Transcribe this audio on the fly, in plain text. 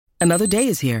Another day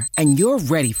is here, and you're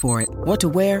ready for it. What to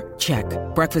wear? Check.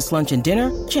 Breakfast, lunch, and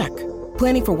dinner? Check.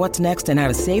 Planning for what's next and how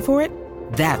to save for it?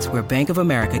 That's where Bank of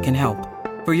America can help.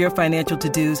 For your financial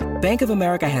to-dos, Bank of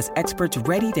America has experts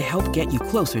ready to help get you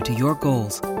closer to your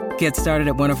goals. Get started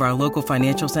at one of our local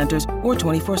financial centers or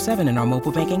 24/7 in our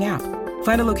mobile banking app.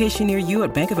 Find a location near you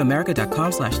at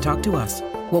bankofamerica.com/talktous.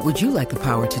 What would you like the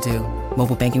power to do?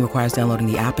 Mobile banking requires downloading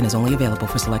the app and is only available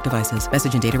for select devices.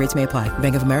 Message and data rates may apply.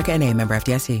 Bank of America NA, member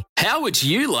FDIC. How would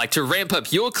you like to ramp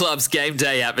up your club's game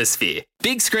day atmosphere?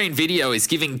 Big Screen Video is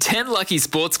giving 10 lucky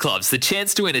sports clubs the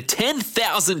chance to win a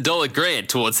 $10,000 grant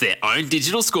towards their own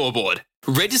digital scoreboard.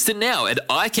 Register now at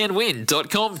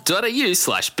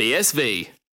iCanWin.com.au/BSV.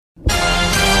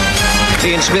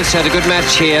 Ian Smith's had a good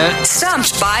match here.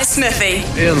 Stumped by Smithy.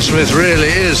 Ian Smith really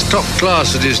is top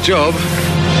class at his job.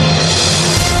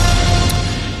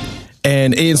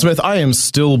 And Ian Smith, I am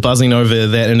still buzzing over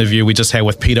that interview we just had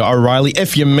with Peter O'Reilly.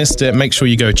 If you missed it, make sure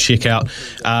you go check out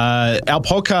our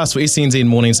podcast for SCNZ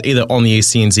Mornings, either on the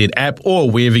SCNZ app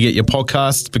or wherever you get your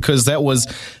podcasts, because that was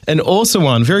an awesome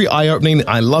one. Very eye-opening.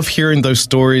 I love hearing those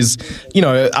stories. You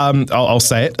know, I'll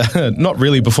say it, not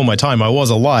really before my time. I was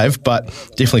alive, but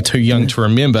definitely too young to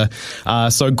remember.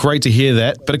 So great to hear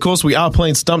that. But of course, we are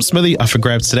playing Stump Smithy for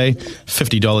grabs today.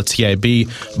 $50 TAB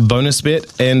bonus bet.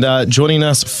 And joining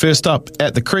us first up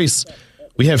at the crease,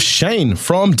 we have Shane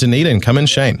from Dunedin. Come in,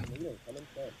 Shane.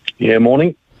 Yeah,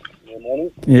 morning.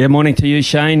 Yeah, morning to you,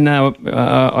 Shane. I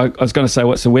was going to say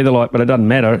what's the weather like, but it doesn't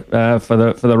matter for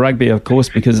the rugby, of course,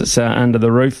 because it's under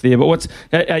the roof there. But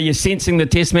are you sensing the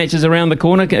test matches around the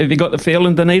corner? Have you got the feel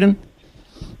in Dunedin?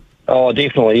 Oh,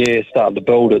 definitely, yeah. Starting to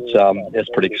build. It's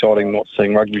pretty exciting not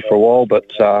seeing rugby for a while. But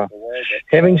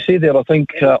having said that, I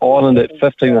think Ireland at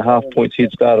 15.5 points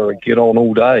head start are a get on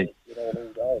all day.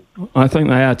 I think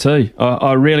they are too.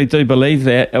 I really do believe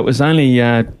that. It was only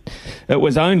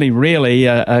really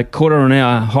a quarter of an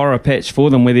hour horror patch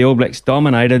for them where the All Blacks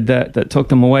dominated that took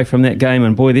them away from that game.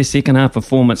 And boy, their second half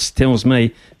performance tells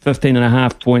me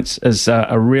 15.5 points is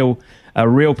a real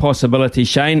possibility,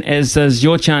 Shane, as is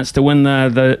your chance to win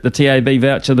the TAB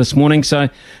voucher this morning. So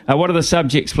what are the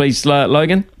subjects, please,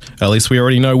 Logan? At least we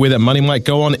already know where that money might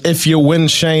go on if you win,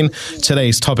 Shane.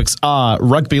 Today's topics are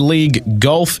rugby league,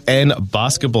 golf and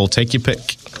basketball. Take your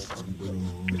pick.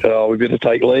 We better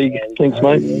take league. Thanks,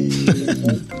 mate.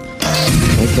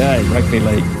 Okay, rugby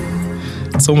league.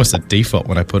 It's almost a default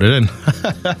when I put it in.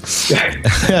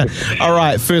 All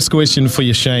right, first question for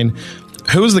you, Shane.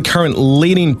 Who is the current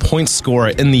leading point scorer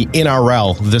in the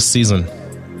NRL this season?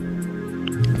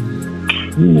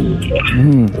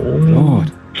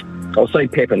 God. I'll say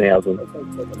Pappenhausen.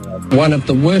 One of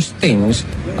the worst things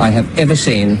I have ever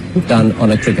seen done on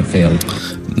a cricket field.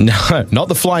 No, not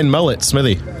the flying mullet,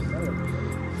 Smithy.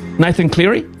 Nathan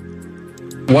Cleary?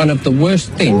 One of the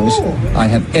worst things I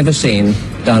have ever seen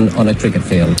done on a cricket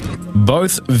field.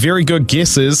 Both very good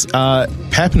guesses.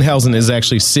 Pappenhausen is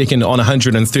actually second on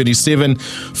 137.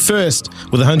 First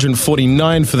with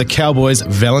 149 for the Cowboys,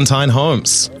 Valentine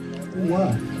Holmes.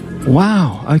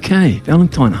 Wow, okay.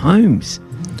 Valentine Holmes.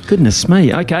 Goodness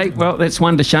me. Okay, well, that's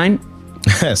one to Shane.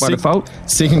 By default.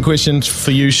 Second question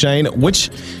for you, Shane. Which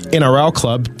NRL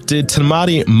club did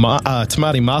Tamati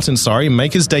Martin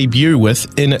make his debut with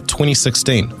in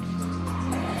 2016?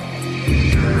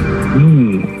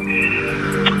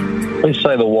 Let's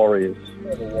say the Warriors.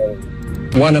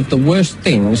 One of the worst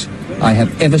things I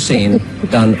have ever seen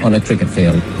done on a cricket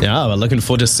field. Yeah, we're looking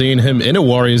forward to seeing him in a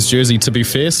Warriors jersey, to be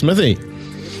fair, Smithy.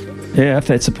 Yeah, if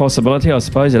that's a possibility, I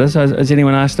suppose it is. Has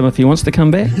anyone asked him if he wants to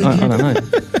come back? I don't know.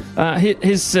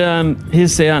 Here's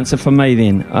the answer for me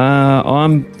then.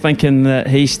 I'm thinking that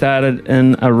he started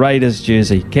in a Raiders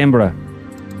jersey, Canberra.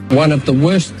 One of the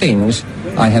worst things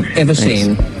I have ever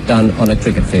seen done on a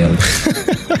cricket field.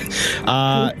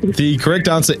 The correct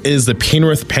answer is the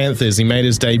Penrith Panthers. He made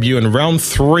his debut in round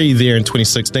 3 there in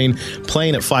 2016,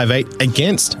 playing at 5'8"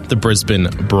 against the Brisbane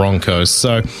Broncos.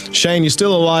 So, Shane, you're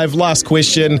still alive. Last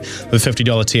question, the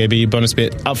 $50 TAB bonus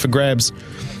bet up for grabs.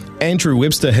 Andrew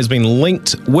Webster has been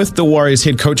linked with the Warriors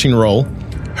head coaching role.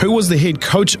 Who was the head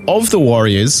coach of the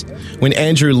Warriors when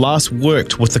Andrew last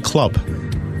worked with the club?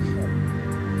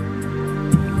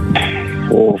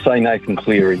 We'll say Nathan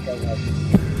Cleary.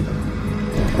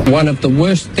 One of the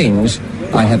worst things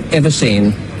I have ever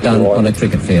seen done on a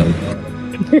cricket field.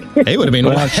 He would have been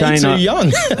way too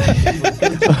young.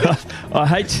 I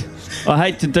hate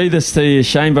to do this to you,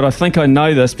 Shane, but I think I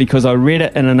know this because I read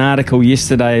it in an article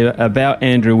yesterday about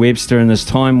Andrew Webster and his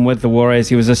time with the Warriors.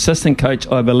 He was assistant coach,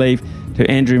 I believe, to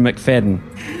Andrew McFadden.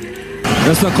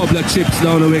 Just a couple of chips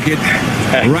down the wicket,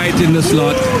 right in the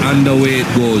slot, and away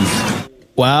it goes.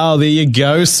 Wow, there you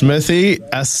go, Smithy.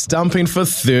 A stumping for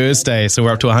Thursday. So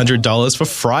we're up to $100 for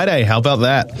Friday. How about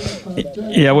that?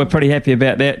 Yeah, we're pretty happy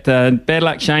about that. Bad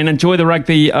luck, Shane. Enjoy the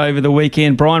rugby over the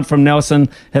weekend. Brian from Nelson,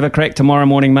 have a crack tomorrow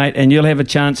morning, mate, and you'll have a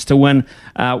chance to win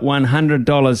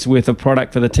 $100 worth of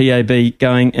product for the TAB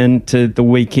going into the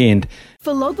weekend.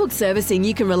 For logbook servicing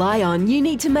you can rely on, you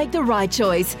need to make the right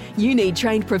choice. You need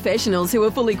trained professionals who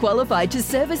are fully qualified to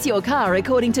service your car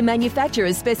according to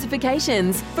manufacturer's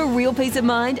specifications. For real peace of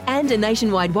mind and a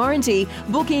nationwide warranty,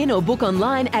 book in or book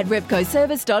online at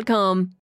repcoservice.com.